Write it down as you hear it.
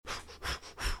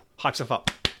Hype stuff up.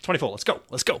 24. Let's go.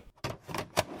 Let's go.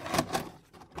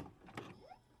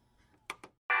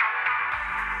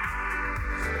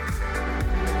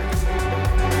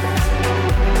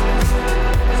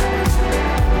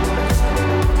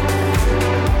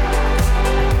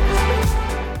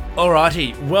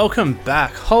 Alrighty, welcome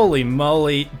back. Holy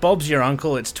moly, Bob's your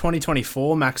uncle. It's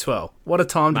 2024, Maxwell. What a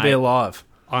time to be alive.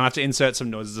 I'll have to insert some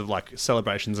noises of like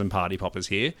celebrations and party poppers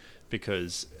here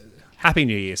because Happy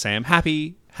New Year, Sam.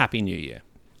 Happy New Year.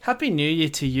 Happy New Year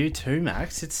to you too,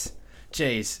 Max.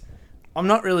 I'm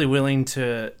not really willing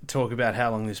to talk about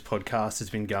how long this podcast has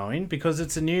been going because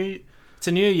it's a new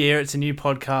year, it's a new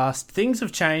podcast. Things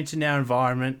have changed in our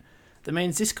environment. That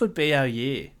means this could be our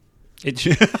year.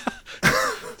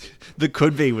 The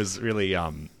could be was really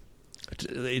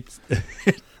it's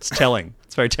telling.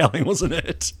 It's very telling, wasn't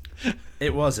it?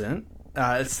 It wasn't.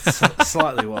 It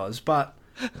slightly was, but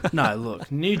no.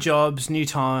 Look, new jobs, new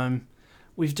time.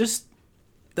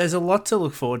 There's a lot to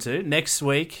look forward to. Next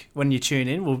week, when you tune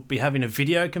in, we'll be having a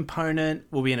video component.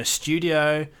 We'll be in a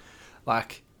studio.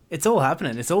 Like, it's all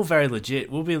happening. It's all very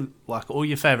legit. We'll be like all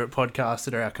your favorite podcasts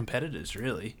that are our competitors,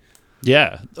 really.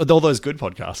 Yeah, all those good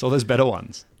podcasts, all those better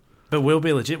ones. But we'll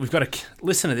be legit. We've got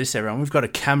listen to this, everyone. We've got a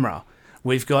camera.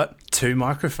 We've got 2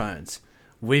 microphones.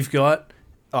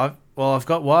 I've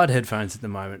got wired headphones at the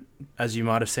moment, as you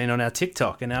might have seen on our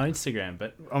TikTok and our Instagram.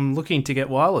 But I'm looking to get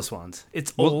wireless ones.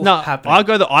 It's all happening. I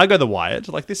go the wired.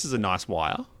 Like, this is a nice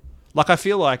wire. Like, I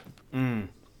feel like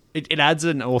it adds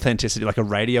an authenticity, like a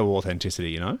radio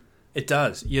authenticity. You know, it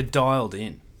does. You're dialed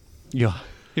in. You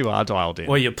are dialed in.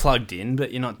 Well, you're plugged in,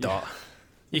 but you're not dialed.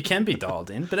 You can be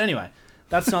dialed in, but anyway.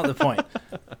 That's not the point.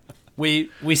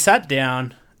 We sat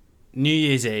down New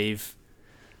Year's Eve.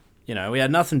 You know, we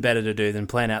had nothing better to do than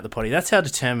plan out the potty. That's how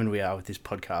determined we are with this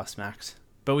podcast, Max.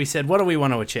 But we said, what do we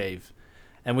want to achieve?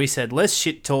 And we said, less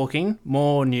shit talking,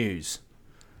 more news.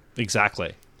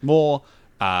 Exactly. More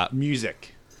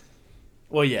music.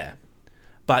 Well, yeah.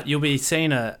 But you'll be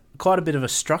seeing quite a bit of a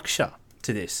structure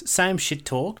to this. Same shit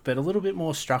talk, but a little bit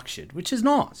more structured, which is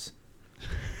nice.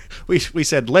 We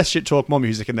said less shit talk, more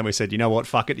music, and then we said, you know what,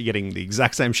 fuck it, you're getting the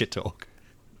exact same shit talk.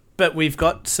 But we've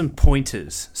got some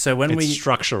pointers. So when it's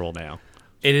structural now.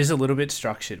 It is a little bit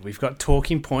structured. We've got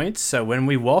talking points, so when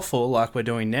we waffle like we're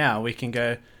doing now, we can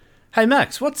go, hey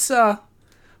Max, what's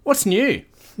new?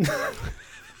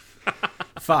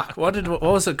 Fuck, what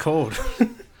was it called?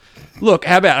 Look,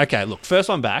 first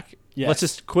one back. Yes. Let's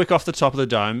just quick off the top of the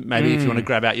dome, maybe if you want to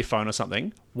grab out your phone or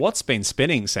something. What's been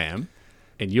spinning, Sam,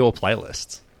 in your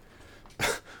playlists?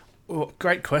 Well,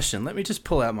 great question. Let me just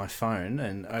pull out my phone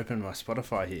and open my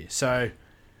Spotify here. So,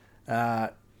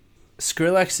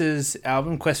 Skrillex's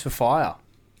album Quest for Fire.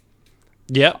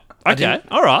 Yeah. Okay.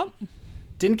 All right.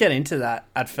 Didn't get into that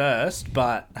at first,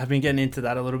 but have been getting into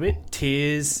that a little bit.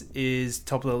 Tears is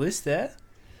top of the list there.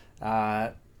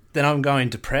 Then I'm going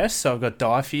Depressed, so I've got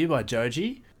Die For You by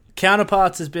Joji.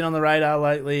 Counterparts has been on the radar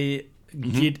lately.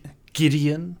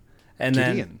 Gideon. And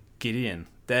then Gideon.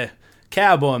 They're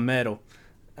cowboy metal.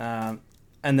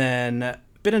 And then a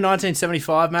bit of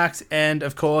 1975, Max, and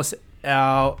of course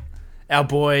our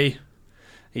boy,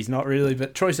 he's not really,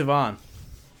 but Troye Sivan.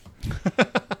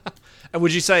 And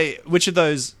would you say, which of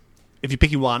those, if you're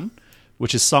picking one,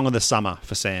 which is Song of the Summer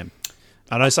for Sam?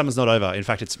 I know summer's not over. In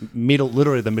fact, it's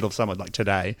literally the middle of summer, like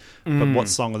today. But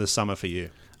what's Song of the Summer for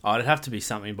you? Oh, it'd have to be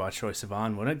something by Troye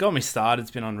Sivan, wouldn't it? Got Me Started.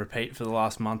 It's been on repeat for the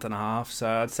last month and a half, so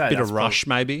I'd say bit of Rush,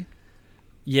 maybe.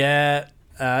 Yeah,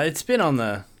 it's been on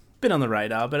the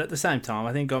radar, but at the same time,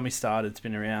 I think Got Me Started. It's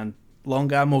been around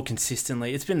longer, more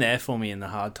consistently. It's been there for me in the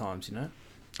hard times, you know.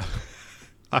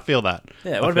 I feel that.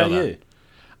 Yeah. What about you?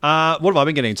 What have I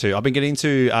been getting to? I've been getting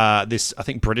to this, I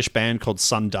think, British band called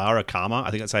Sundara Karma. I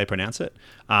think that's how you pronounce it.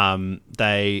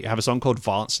 They have a song called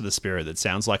Violence to the Spirit that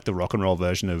sounds like the rock and roll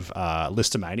version of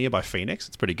Listomania by Phoenix.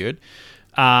 It's pretty good.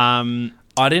 I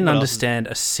didn't understand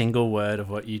a single word of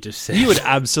what you just said. You would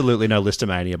absolutely know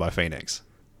Listomania by Phoenix.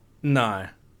 No.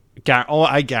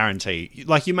 I guarantee.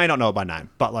 Like, you may not know it by name,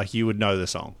 but like you would know the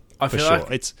song for sure.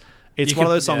 Like it's one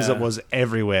of those songs that was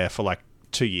everywhere for like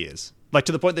 2 years. Like,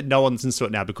 to the point that no one listens to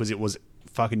it now because it was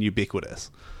fucking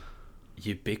ubiquitous.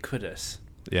 Ubiquitous.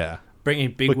 Yeah.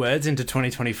 Bringing big words into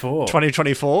 2024.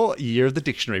 2024, year of the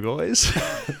dictionary, boys.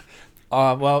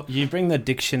 Well, you bring the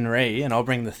dictionary and I'll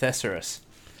bring the thesaurus.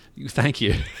 Thank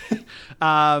you.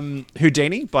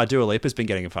 Houdini by Dua Lipa has been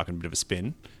getting a fucking bit of a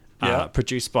spin. Yeah.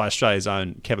 Produced by Australia's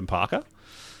own Kevin Parker.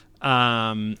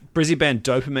 Brizzy band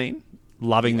Dopamine,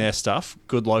 loving their stuff.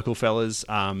 Good local fellas.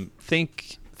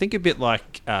 Think a bit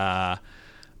like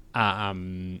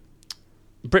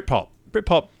Britpop,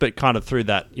 but kind of through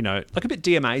that, you know, like a bit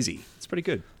DMAzy. It's pretty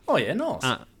good. Oh yeah, nice.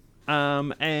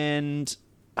 And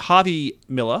Harvey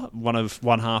Miller,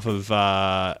 one half of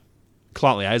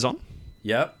Client Liaison,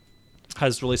 Yep.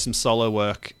 has released some solo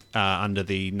work under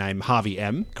the name Harvey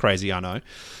M. Crazy, I know.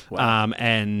 Wow.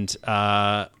 And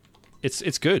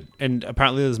it's good. And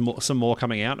apparently there's some more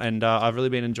coming out, and I've really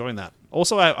been enjoying that.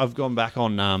 Also, I've gone back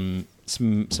on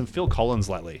some Phil Collins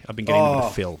lately. I've been getting into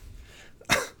Phil.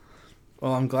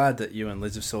 Well, I'm glad that you and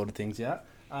Liz have sorted things out.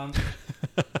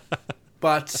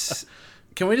 But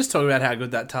can we just talk about how good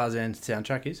that Tarzan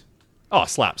soundtrack is? Oh,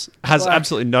 slaps. Has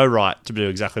absolutely no right to do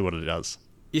exactly what it does.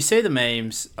 You see the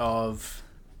memes of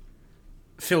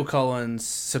Phil Collins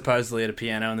supposedly at a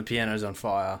piano and the piano's on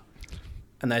fire.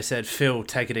 And they said, Phil,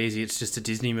 take it easy, it's just a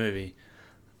Disney movie.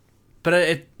 But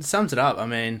it sums it up. I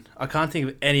mean, I can't think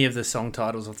of any of the song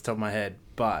titles off the top of my head,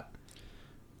 but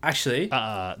actually...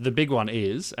 the big one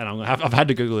is, and I've had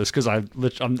to Google this because I'm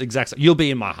exact. You'll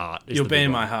Be in My Heart. You'll Be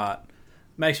in My Heart.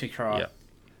 Makes me cry. Yeah.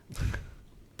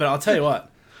 But I'll tell you what,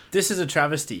 this is a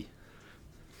travesty.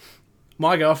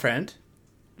 My girlfriend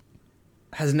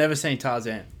has never seen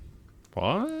Tarzan.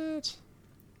 What?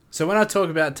 So when I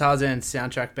talk about Tarzan's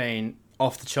soundtrack being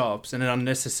off the chops and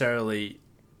unnecessarily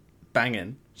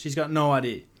banging, she's got no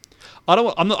idea. I don't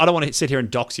want to sit here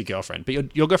and dox your girlfriend,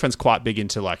 but your girlfriend's quite big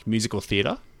into like musical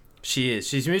theatre. She is.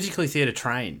 She's musically theatre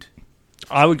trained.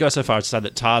 I would go so far as to say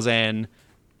that Tarzan,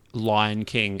 Lion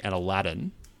King, and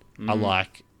Aladdin are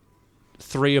like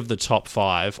 3 of the top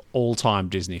 5 all-time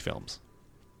Disney films.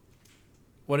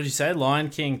 What did you say? Lion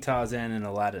King, Tarzan, and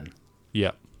Aladdin.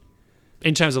 Yep.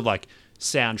 In terms of like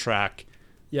soundtrack,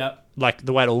 Yep. like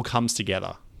the way it all comes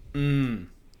together. No,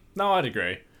 I'd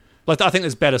agree. Like I think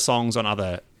there's better songs on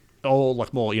other, or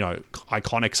like more,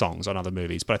 iconic songs on other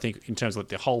movies. But I think in terms of like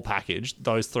the whole package,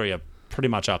 those 3 are pretty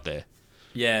much up there.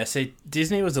 Yeah, see,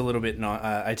 Disney was a little bit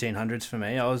 1800s for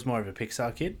me. I was more of a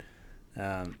Pixar kid.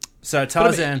 So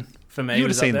Tarzan for me. You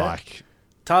would have was up seen there. like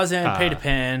Tarzan, Peter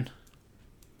Pan.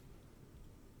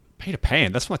 Peter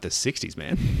Pan. That's from like the 60s,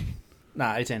 man.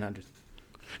 Nah, 1800s.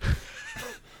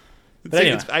 But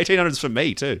anyway. It's 1800s for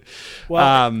me too.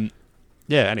 Well,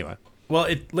 yeah. Anyway. Well,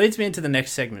 it leads me into the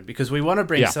next segment because we want to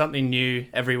bring something new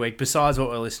every week besides what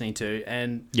we're listening to,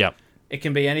 and it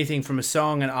can be anything from a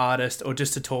song, an artist, or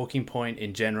just a talking point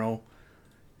in general.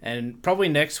 And probably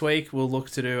next week we'll look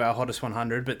to do our hottest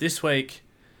 100, but this week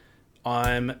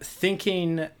I'm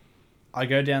thinking I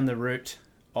go down the route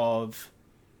of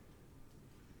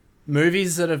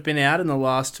movies that have been out in the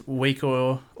last week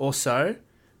or so,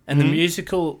 and the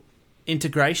musical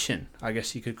integration, I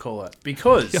guess you could call it,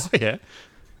 because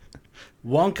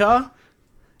Wonka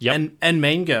and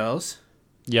Mean Girls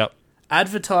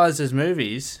advertised as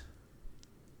movies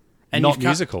and not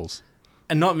musicals.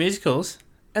 And not musicals,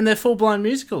 and they're full-blown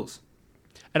musicals.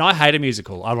 And I hate a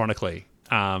musical, ironically,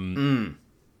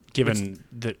 given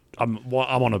that I'm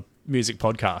on a music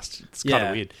podcast. It's kind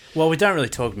of weird. Well, we don't really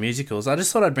talk musicals. I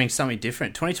just thought I'd bring something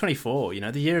different. 2024,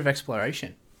 the year of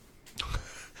exploration.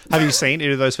 Have you seen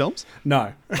any of those films?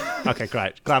 No. Okay,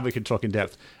 great. Glad we could talk in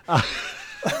depth.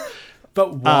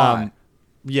 But why?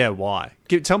 Why?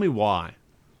 Tell me why.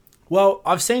 Well,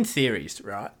 I've seen theories,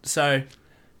 right? So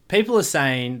people are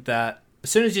saying that as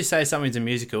soon as you say something's a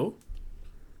musical,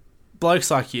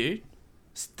 blokes like you,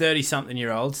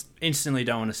 30-something-year-olds, instantly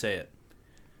don't want to see it.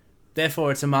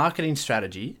 Therefore, it's a marketing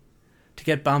strategy to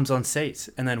get bums on seats.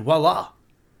 And then, voila,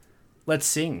 let's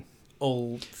sing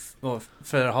for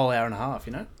a whole hour and a half,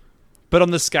 But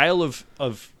on the scale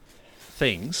of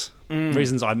things,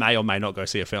 reasons I may or may not go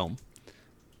see a film,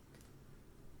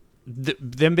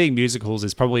 them being musicals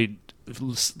is probably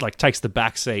like takes the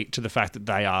back seat to the fact that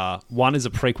they are, one is a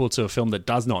prequel to a film that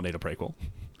does not need a prequel,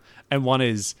 and one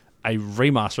is a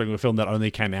remastering of a film that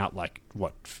only came out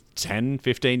 10,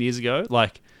 15 years ago.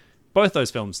 Like, both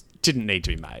those films didn't need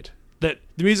to be made. The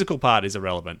musical part is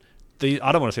irrelevant.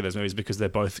 I don't want to see those movies because they're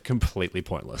both completely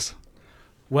pointless.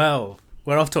 Well,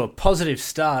 we're off to a positive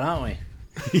start, aren't we?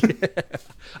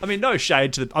 I mean, no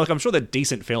shade to I'm sure they're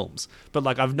decent films, but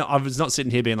I was not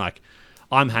sitting here being like,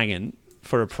 I'm hanging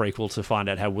for a prequel to find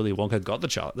out how Willy Wonka got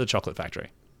the chocolate factory.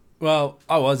 Well,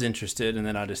 I was interested, and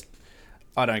then I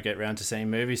don't get round to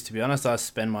seeing movies, to be honest. I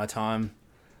spend my time...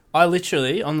 I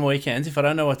literally, on the weekends, if I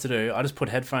don't know what to do, I just put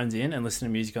headphones in and listen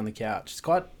to music on the couch. It's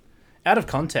quite out of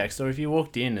context, or if you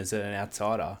walked in as an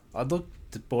outsider, I'd look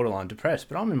borderline depressed,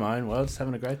 but I'm in my own world, just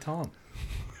having a great time.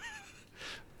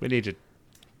 We need to...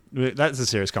 That's a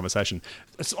serious conversation.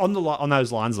 It's on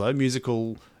those lines, though,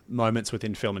 musical moments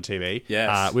within film and TV.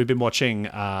 Yes. We've been watching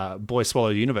Boy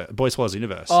Swallows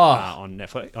Universe on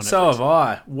Netflix. So have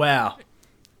I. Wow.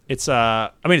 It's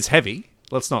it's heavy.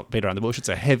 let's not beat around the bush. It's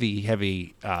a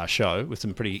heavy show with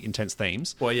some pretty intense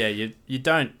themes. Well, yeah, you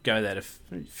don't go there to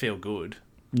feel good.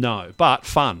 No, but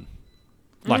fun.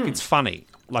 Like, it's funny.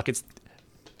 Like, it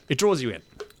draws you in.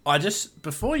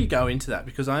 Before you go into that,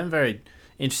 because I'm very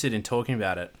interested in talking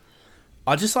about it,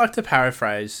 I just like to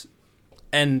paraphrase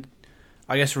and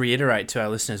I guess reiterate to our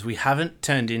listeners, we haven't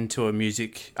turned into a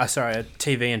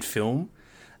TV and film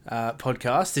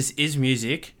podcast. This is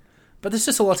music, but there's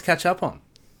just a lot to catch up on.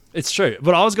 It's true.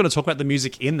 But I was going to talk about the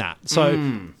music in that.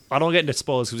 So I don't get into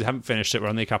spoilers because we haven't finished it. We're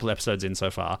only a couple of episodes in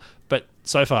so far. But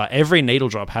so far, every needle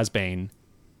drop has been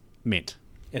mint.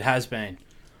 It has been.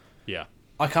 Yeah.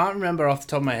 I can't remember off the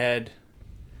top of my head.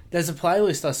 There's a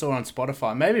playlist I saw on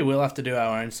Spotify. Maybe we'll have to do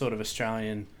our own sort of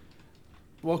Australian...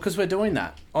 Well, because we're doing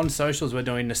that. On socials, we're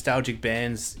doing nostalgic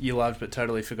bands you loved but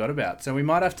totally forgot about. So we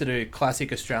might have to do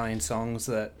classic Australian songs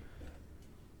that,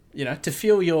 to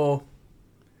feel your,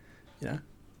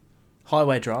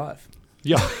 highway drive.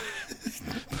 Yeah.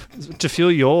 To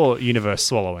feel your universe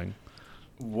swallowing.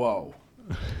 Whoa.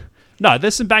 No,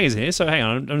 there's some bangers here. So hang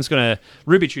on. I'm just going to...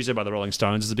 Ruby Tuesday by the Rolling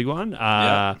Stones is a big one.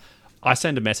 I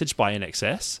Send a Message by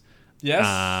NXS.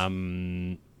 Yes.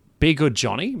 Be Good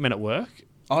Johnny, Men at Work.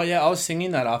 Oh, yeah, I was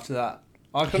singing that after that.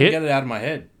 I couldn't get it out of my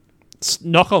head.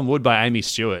 Knock on Wood by Amy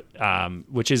Stewart,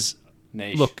 which is...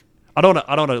 Niche. Look, I don't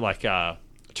want to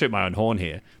toot my own horn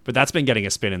here, but that's been getting a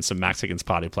spin in some Mexicans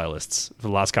party playlists for the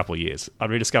last couple of years. I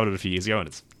rediscovered it a few years ago, and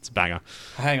it's a banger.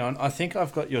 Hang on, I think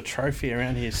I've got your trophy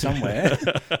around here somewhere.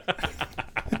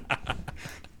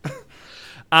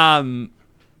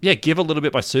 Yeah, Give a Little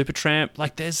Bit by Supertramp.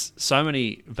 Like, there's so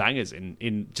many bangers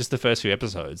in just the first few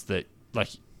episodes that, like,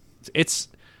 it's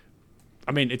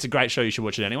a great show. You should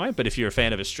watch it anyway. But if you're a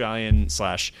fan of Australian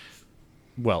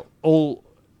all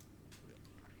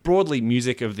broadly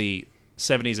music of the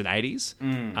 70s and 80s,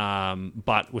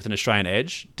 but with an Australian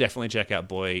edge, definitely check out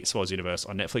Boy Swallows Universe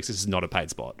on Netflix. This is not a paid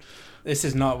spot. This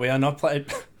is not. We are not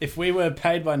paid. If we were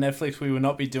paid by Netflix, we would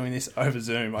not be doing this over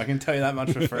Zoom. I can tell you that much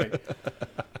for free.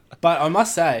 But I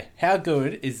must say, how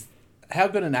good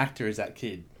an actor is that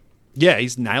kid? Yeah,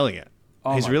 he's nailing it.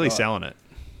 Oh, he's really selling it.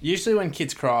 Usually when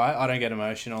kids cry, I don't get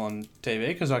emotional on TV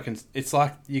because it's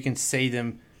like you can see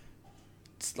them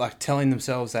like telling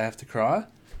themselves they have to cry.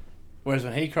 Whereas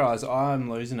when he cries, I'm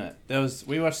losing it.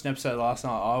 We watched an episode last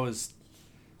night. I was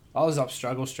up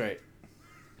Struggle Street.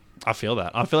 I feel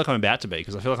that. I feel like I'm about to be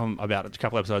because I feel like I'm about a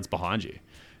couple episodes behind you.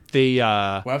 We're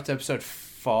up to episode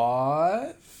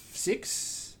 5.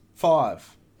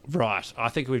 Right. I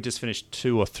think we've just finished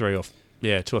 2 or 3,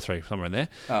 somewhere in there.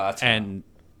 Oh, that's and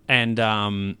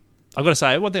I've got to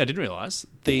say, one thing I didn't realise,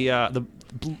 the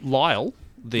Lyle,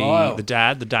 the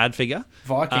dad figure,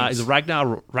 Vikings, is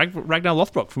Ragnar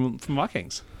Lothbrok from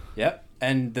Vikings. Yep,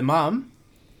 and the mum.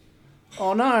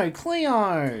 Oh no,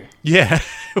 Cleo. Yeah,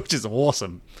 which is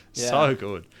awesome. Yeah. So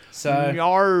good. So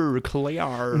no,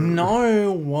 Cleo.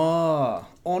 No.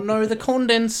 Oh no, the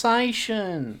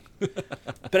condensation.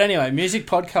 But anyway, music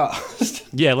podcast.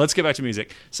 Yeah, let's get back to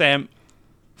music. Sam,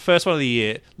 first one of the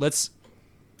year. Let's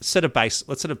set a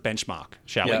benchmark,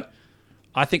 shall we?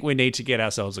 I think we need to get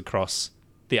ourselves across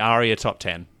the ARIA top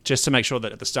 10 just to make sure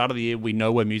that at the start of the year we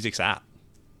know where music's at.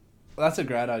 That's a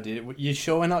great idea. You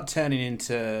sure we're not turning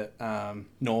into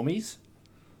normies?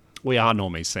 We are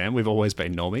normies, Sam. We've always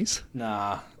been normies.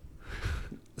 Nah.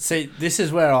 See, this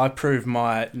is where I prove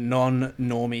my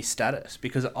non-normie status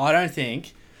because I don't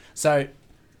think... So,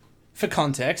 for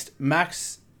context,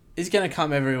 Max is going to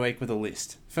come every week with a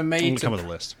list. For me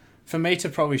to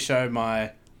probably show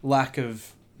my lack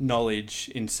of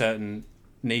knowledge in certain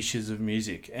niches of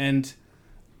music. And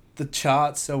the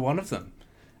charts are one of them.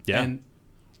 Yeah. And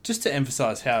just to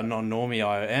emphasise how non-normie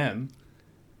I am,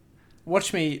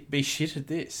 watch me be shit at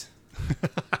this.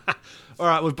 All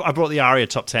right, I brought the ARIA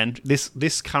top 10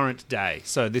 this current day.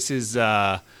 So this is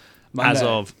as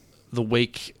of the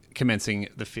week commencing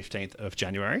the 15th of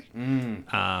January.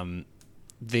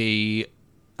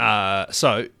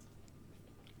 So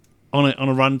on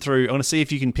a run through, I want to see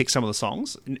if you can pick some of the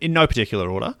songs in no particular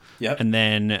order. Yep. And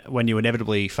then when you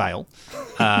inevitably fail,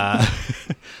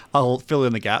 I'll fill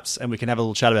in the gaps and we can have a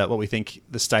little chat about what we think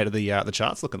the state of the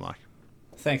chart's looking like.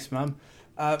 Thanks, Mum.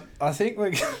 I think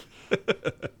we're...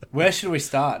 Where should we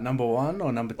start? Number 1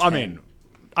 or number 10? I mean,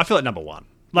 I feel like number 1.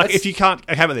 If you can't...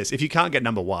 How about this? If you can't get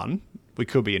number 1, we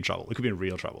could be in trouble. We could be in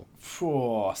real trouble.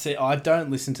 See, I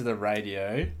don't listen to the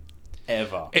radio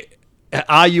ever.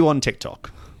 Are you on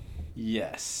TikTok?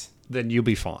 Yes. Then you'll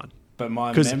be fine. But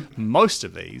my because most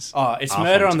of these... it's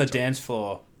Murder on the Dance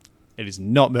Floor. It is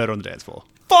not Murder on the Dance Floor.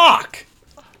 Fuck!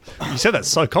 You said that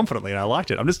so confidently, and I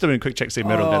liked it. I'm just doing a quick check to see if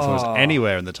Metal Dance was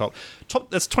anywhere in the top.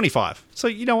 That's 25. So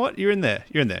you know what? You're in there.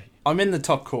 I'm in the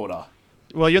top quarter.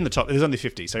 Well, you're in the top. There's only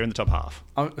 50, so you're in the top half.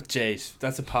 Jeez,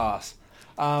 that's a pass.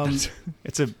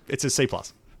 It's a C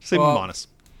plus, C minus.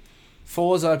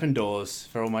 4's open doors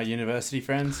for all my university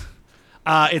friends.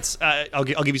 I'll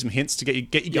give you some hints to get you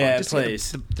going. Yeah, just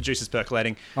please. To get the juices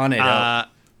percolating. I need help.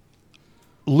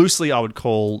 Loosely, I would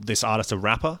call this artist a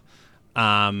rapper.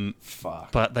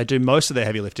 Fuck. But they do most of their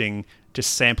heavy lifting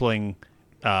just sampling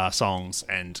songs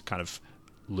and kind of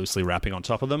loosely rapping on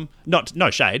top of them. No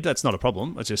shade, that's not a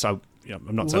problem. It's just I'm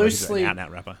not saying he's an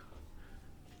out-and-out rapper.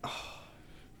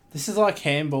 This is like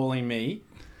handballing me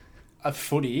a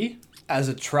footy as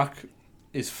a truck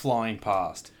is flying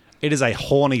past. It is a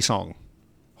horny song.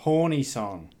 Horny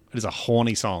song. It is a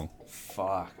horny song.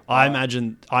 Fuck. I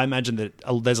imagine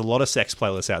that there's a lot of sex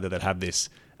playlists out there that have this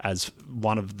as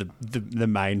one of the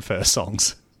main first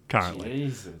songs currently.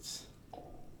 Jesus.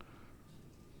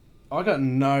 I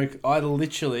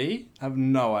literally have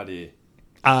no idea.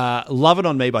 Love It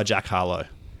On Me by Jack Harlow.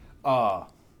 Oh.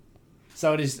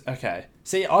 So it is, okay.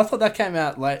 See, I thought that came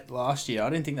out late last year. I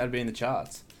didn't think that'd be in the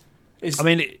charts.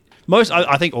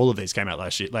 I think all of these came out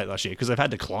late last year because they've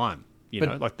had to climb.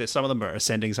 Like some of them are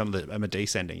ascending, some of them are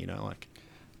descending.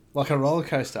 Like a roller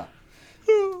coaster.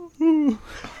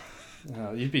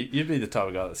 You'd be the type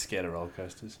of guy that's scared of roller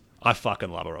coasters. I fucking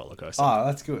love a roller coaster. Oh,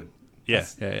 that's good. Yeah.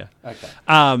 Okay.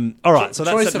 All right. So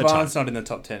that's Troye Sivan's not in the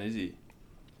top 10, is he?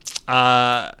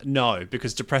 No,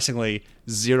 because depressingly,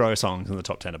 0 songs in the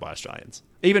top 10 are by Australians.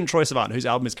 Even Troye Sivan, whose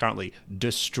album is currently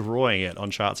destroying it on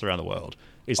charts around the world,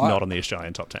 is not on the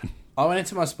Australian top 10. I went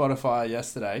into my Spotify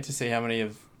yesterday to see how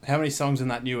many songs in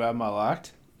that new album I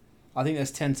liked. I think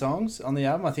there's 10 songs on the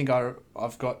album. I think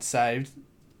I've got saved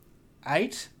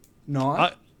 8,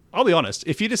 9. I'll be honest.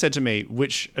 If you'd have said to me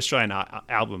which Australian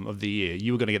album of the year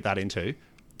you were going to get that into,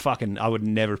 I would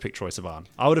never have picked Troye Sivan.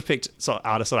 I would have picked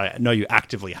artists that I know you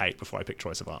actively hate before I picked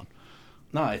Troye Sivan.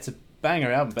 No, it's a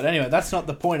banger album. But anyway, that's not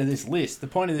the point of this list. The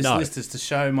point of this list is to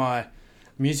show my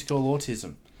musical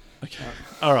autism. Okay.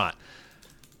 All right.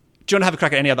 Do you want to have a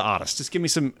crack at any other artists? Just give me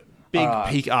some big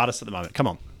peak artists at the moment. Come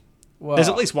on. Well, there's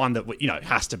at least one that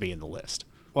has to be in the list.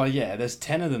 Well, yeah, there's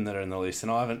 10 of them that are in the list,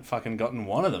 and I haven't fucking gotten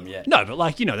one of them yet. No, but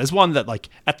there's one that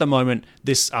at the moment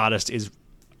this artist is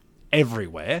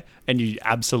everywhere, and you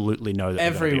absolutely know that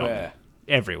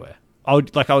everywhere. I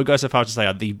would go so far as to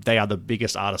say they are the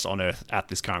biggest artists on earth at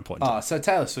this current point. Oh, so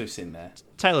Taylor Swift's in there.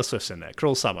 Taylor Swift's in there.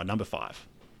 Cruel Summer, number 5.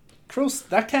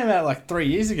 That came out 3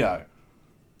 years ago.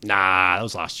 Nah, that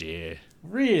was last year.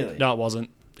 Really? No, it wasn't.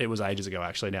 It was ages ago,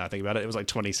 actually, now I think about it. It was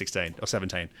 2016 or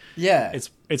 17. Yeah.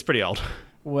 It's pretty old.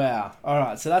 Wow. All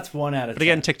right, so that's 1 out of 10. But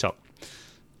again, TikTok.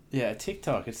 Yeah,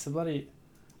 TikTok. It's the bloody...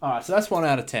 All right, so that's 1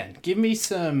 out of 10. Give me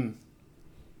some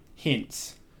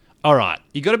hints. All right,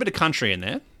 you got a bit of country in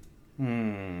there.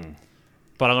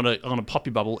 But I'm gonna pop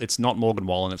your bubble. It's not Morgan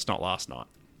Wallen. It's not Last Night.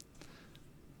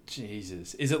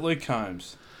 Jesus. Is it Luke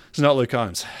Combs? It's not Luke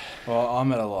Combs. Well,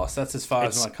 I'm at a loss. That's as far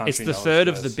as my country It's the knowledge third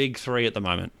goes. of the big 3 at the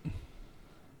moment.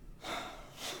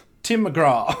 Tim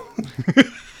McGraw.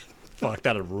 Fuck,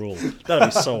 that'd rule.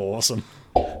 That'd be so awesome.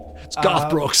 It's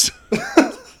Garth Brooks.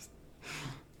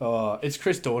 It's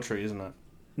Chris Daughtry, isn't it?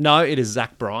 No, it is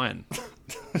Zach Bryan.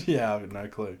 Yeah, I have no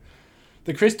clue.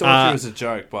 The Chris Daughtry was a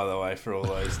joke, by the way, for all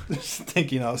those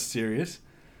thinking I was serious.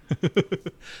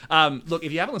 Look,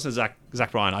 if you haven't listened to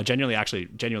Zach Bryan, I genuinely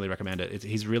recommend it.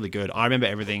 He's really good. I Remember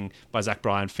Everything by Zach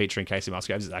Bryan featuring Casey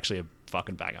Musgraves is actually a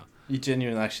fucking banger. You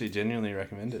genuinely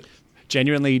recommend it?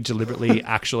 Genuinely, deliberately,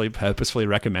 actually, purposefully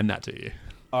recommend that to you.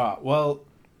 All right, well,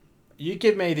 you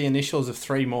give me the initials of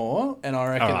 3 more, and I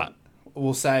reckon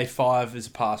we'll say 5 is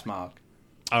a pass mark.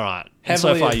 All right.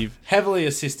 So far, you've heavily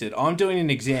assisted. I'm doing an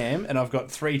exam, and I've got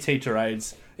 3 teacher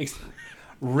aides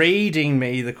reading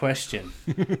me the question.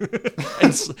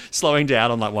 And slowing down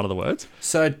on one of the words.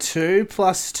 So 2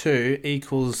 + 2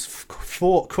 equals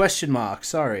 4 ?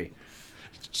 Sorry.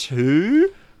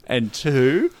 2 and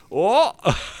 2. Oh.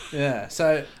 Yeah.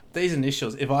 So these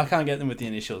initials, if I can't get them with the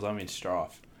initials, I'm in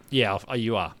strife. Yeah,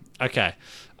 you are. Okay.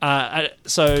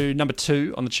 So number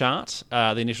 2 on the chart,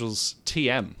 the initials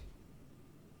TM.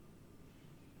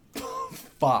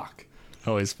 Fuck.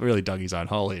 Oh, he's really dug his own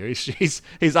hole here. He's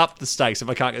upped the stakes. If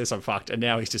I can't get this, I'm fucked. And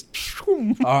now he's just...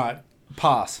 All right.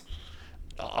 Pass.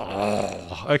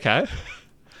 Oh, okay.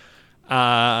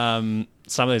 Some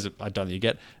of these I don't think you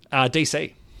get.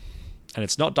 DC. And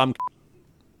it's not dumb...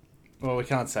 Well, we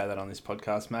can't say that on this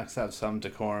podcast, Max. Have some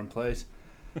decorum, please.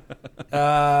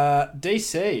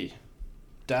 DC.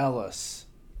 Dallas.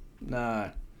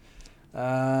 No.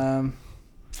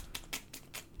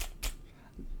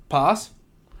 Pass.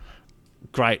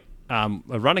 Great.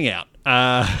 We're running out.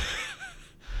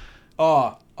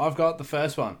 Oh, I've got the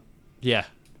first one. Yeah.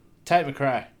 Tate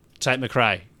McRae. Tate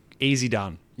McRae. Easy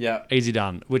done. Yeah. Easy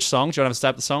done. Which song? Do you want to have a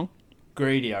stab at the song?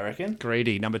 Greedy, I reckon.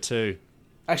 Greedy, number 2.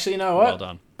 Actually, you know what? Well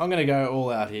done. I'm going to go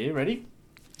all out here. Ready?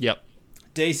 Yep.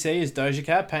 DC is Doja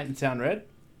Cat, Paint the Town Red.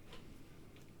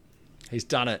 He's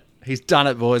done it. He's done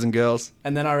it, boys and girls.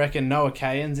 And then I reckon Noah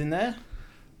Kahan's in there.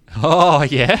 Oh,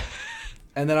 yeah.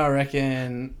 And then I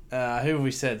reckon, who have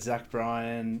we said? Zach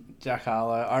Bryan, Jack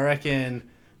Harlow. I reckon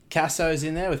Casso's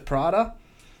in there with Prada.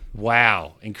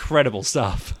 Wow. Incredible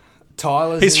stuff.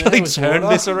 Tyler's He's in there really with turned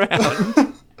Water. this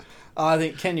around. I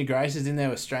think Kenya Grace is in there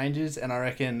with Strangers. And I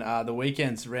reckon The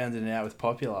Weeknd's rounding it out with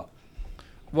Popular.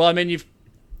 Well, I mean,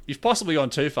 you've possibly gone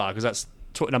too far because that's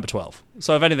number 12.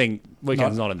 So if anything,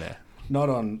 Weekend's not in there. Not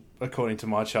on, according to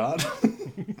my chart.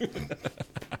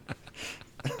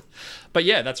 But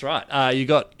yeah, that's right.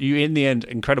 You in the end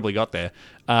incredibly got there.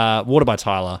 Water by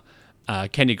Tyler,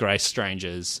 Kenya Grace,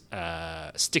 Strangers,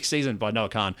 Stick Season by Noah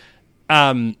Kahan.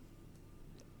 I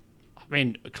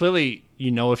mean, clearly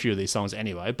you know a few of these songs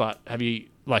anyway. But have you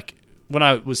when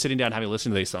I was sitting down having a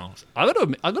listen to these songs? I got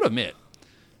to admit,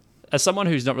 as someone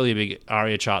who's not really a big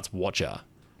ARIA charts watcher,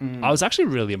 I was actually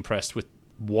really impressed with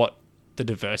what the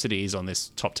diversity is on this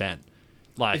top 10.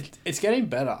 It's getting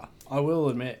better. I will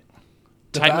admit.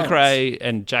 Tate McRae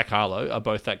and Jack Harlow are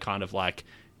both that kind of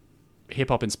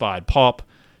hip-hop inspired pop.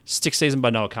 Stick Season by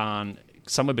Noah Kahan,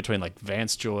 somewhere between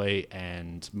Vance Joy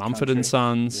and Mumford and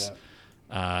Sons.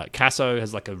 Yeah. Casso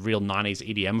has a real 90s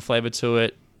EDM flavor to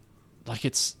it.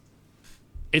 It's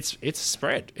a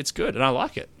spread. It's good, and I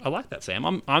like it. I like that,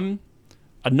 Sam. I'm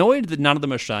annoyed that none of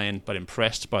them are Australian, but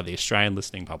impressed by the Australian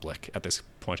listening public at this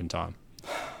point in time.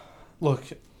 Look,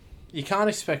 you can't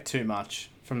expect too much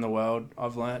from the world,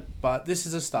 I've learnt, but this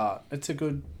is a start. It's a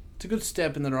good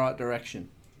step in the right direction.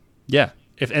 Yeah,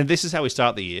 and this is how we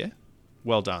start the year.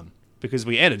 Well done, because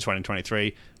we ended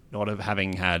 2023 not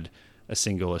having had a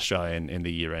single Australian in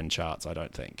the year-end charts. I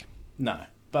don't think. No,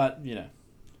 but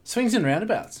swings and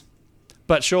roundabouts.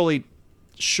 But surely,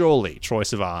 Troye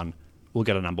Sivan will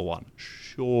get a number 1.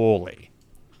 Surely,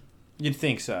 you'd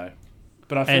think so,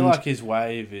 but I feel like his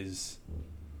wave is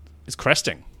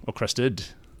cresting or crested.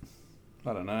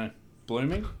 I don't know.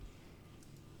 Blooming?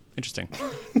 Interesting.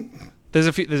 There's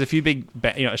a few big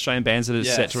Australian bands that are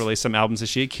set to release some albums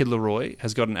this year. Kid Laroi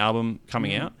has got an album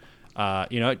coming out.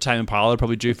 Tame Impala are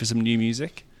probably due for some new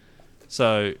music.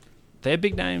 So they're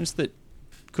big names that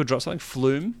could drop something.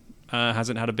 Flume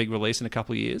hasn't had a big release in a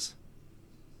couple of years.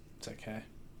 It's okay.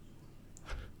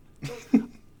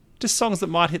 Just songs that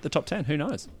might hit the top 10. Who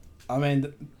knows? I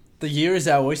mean, the year is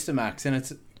our oyster, Max, and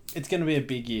it's going to be a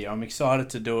big year. I'm excited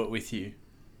to do it with you.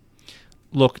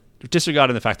 Look,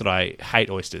 disregarding the fact that I hate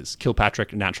oysters,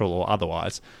 Kilpatrick, natural or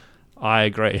otherwise, I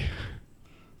agree.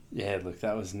 Yeah, look,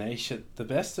 that was niche at the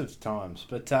best of times.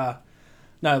 But,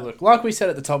 no, look, like we said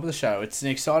at the top of the show, it's an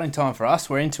exciting time for us.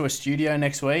 We're into a studio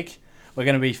next week. We're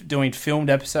going to be doing filmed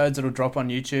episodes that'll drop on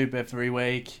YouTube every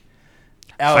week.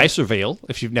 Face reveal,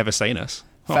 if you've never seen us.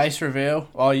 Face reveal.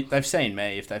 Oh, they've seen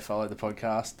me if they follow the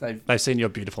podcast. They've seen your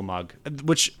beautiful mug,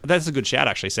 which that's a good shout,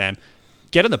 actually, Sam.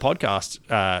 Get on the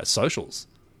podcast socials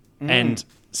and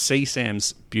see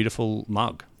Sam's beautiful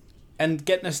mug. And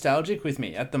get nostalgic with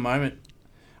me. At the moment,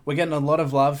 we're getting a lot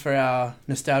of love for our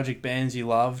nostalgic bands you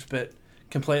loved, but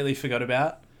completely forgot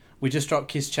about. We just dropped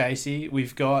Kiss Chasey.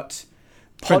 We've got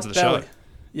Friends of the show.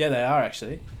 Yeah, they are,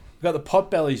 actually. We've got the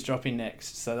Potbellies dropping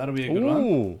next, so that'll be a good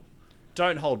one.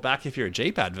 Don't hold back if you're a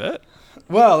Jeep advert.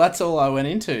 Well, that's all I went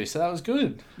into, so that was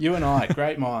good. You and I,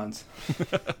 great minds.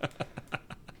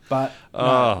 But,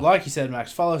 no, like you said,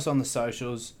 Max, follow us on the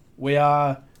socials. We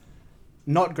are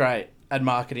not great at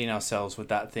marketing ourselves with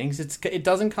that things. It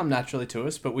doesn't come naturally to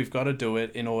us, but we've got to do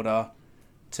it in order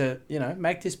to,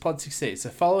 make this pod succeed. So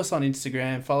follow us on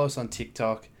Instagram, follow us on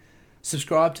TikTok,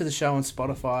 subscribe to the show on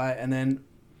Spotify, and then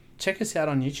check us out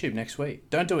on YouTube next week.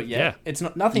 Don't do it yet. Yeah. It's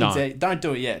not nothing's there. Don't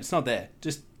do it yet. It's not there.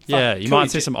 Just you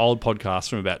might see some old podcasts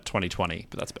from about 2020,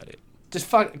 but that's about it. Just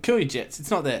kill your jets.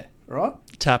 It's not there, all right?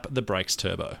 Tap the brakes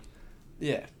turbo.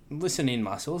 Yeah. Listen in,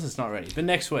 muscles. It's not ready. But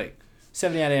next week,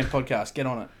 78am podcast. Get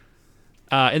on it.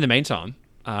 In the meantime,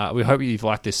 we hope you've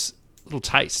liked this little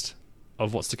taste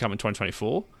of what's to come in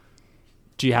 2024.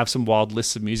 Do you have some wild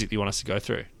lists of music that you want us to go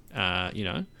through?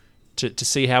 To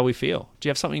see how we feel. Do you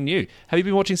have something new? Have you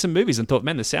been watching some movies and thought,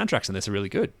 man, the soundtracks in this are really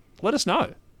good? Let us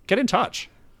know. Get in touch.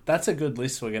 That's a good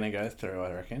list we're going to go through,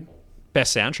 I reckon.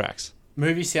 Best soundtracks.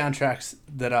 Movie soundtracks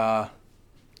that are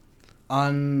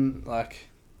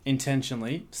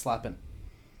intentionally slapping.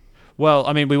 Well,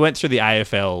 I mean, we went through the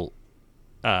AFL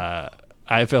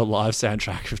AFL Live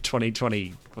soundtrack of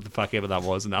 2020, what the fuck ever that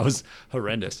was, and that was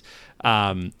horrendous.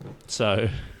 So,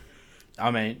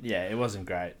 I mean, yeah, it wasn't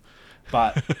great.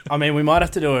 But, I mean, we might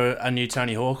have to do a new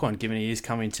Tony Hawk one, given he is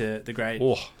coming to the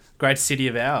great city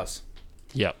of ours.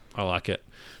 Yep, I like it.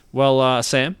 Well,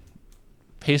 Sam,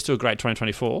 here's to a great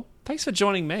 2024. Thanks for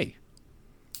joining me.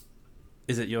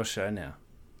 Is it your show now?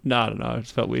 No, I don't know. It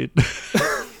felt weird.